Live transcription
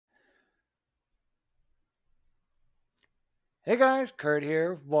Hey guys, Kurt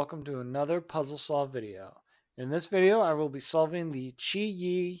here. Welcome to another puzzle solve video. In this video, I will be solving the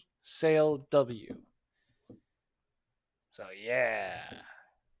QiYi Sail W. So yeah.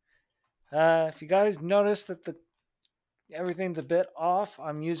 If you guys notice that the everything's a bit off,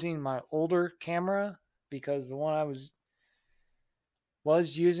 I'm using my older camera because the one I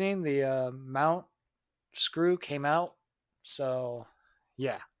was using, the mount screw came out. So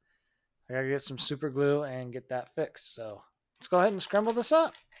yeah, I gotta get some super glue and get that fixed. So let's go ahead and scramble this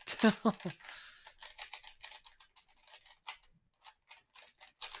up.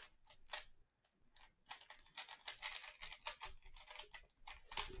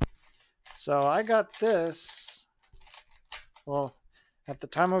 So I got this, well, at the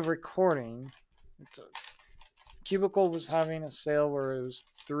time of recording, Cubicle was having a sale where it was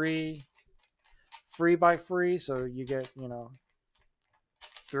three free by free. So you get,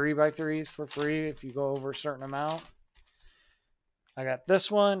 3x3s for free if you go over a certain amount. I got this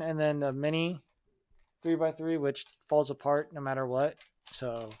one and then the mini 3x3, which falls apart no matter what.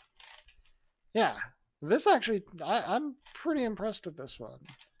 So yeah, this actually, I'm pretty impressed with this one.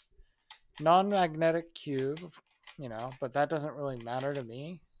 Non-magnetic cube, but that doesn't really matter to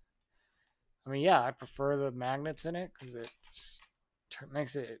me. I mean, yeah, I prefer the magnets in it because it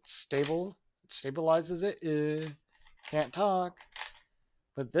makes it stable. It stabilizes it. Can't talk.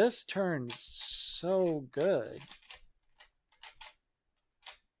 But this turns so good.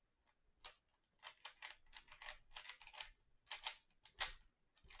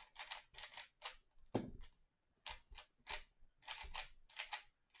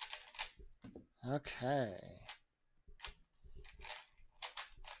 Okay.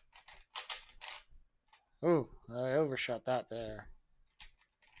 Ooh, I overshot that there.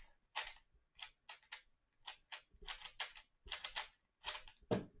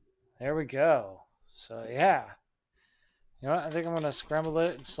 There we go. So yeah. You know what? I think I'm going to scramble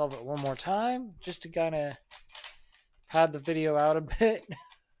it and solve it one more time just to kind of pad the video out a bit.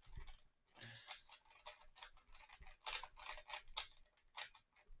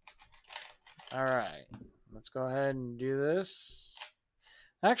 All right. Let's go ahead and do this.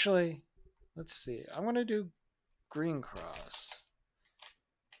 Actually, let's see. I'm going to do green cross.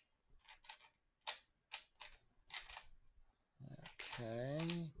 Okay.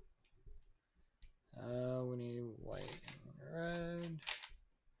 We need white and red.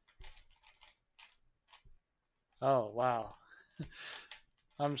 Oh, wow.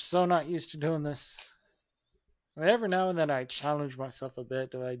 I'm so not used to doing this. I mean, every now and then I challenge myself a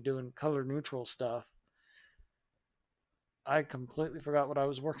bit by doing color neutral stuff. I completely forgot what I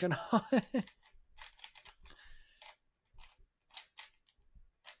was working on.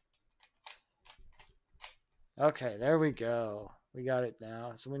 Okay, there we go. We got it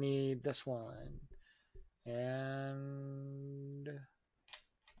now. So we need this one. And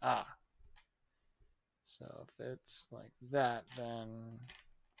so if it's like that, then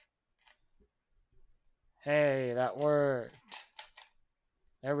hey, that worked.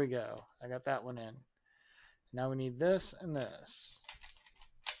 There we go. I got that one in. Now we need this and this.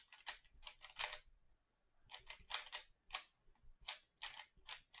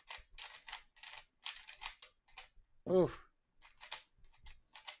 Oof.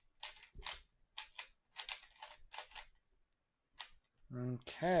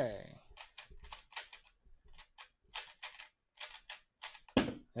 Okay.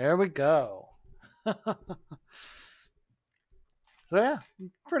 There we go. So yeah,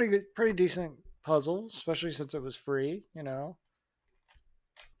 pretty good, pretty decent puzzle, especially since it was free. I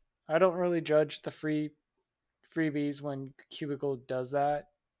don't really judge the freebies when Cubicle does that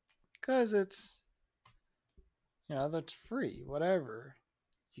because it's that's free. Whatever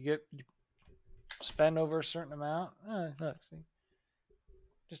you spend over a certain amount. Look, see,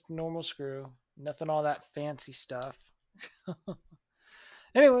 just a normal screw, nothing all that fancy stuff.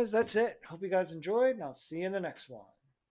 Anyways, that's it. Hope you guys enjoyed, and I'll see you in the next one.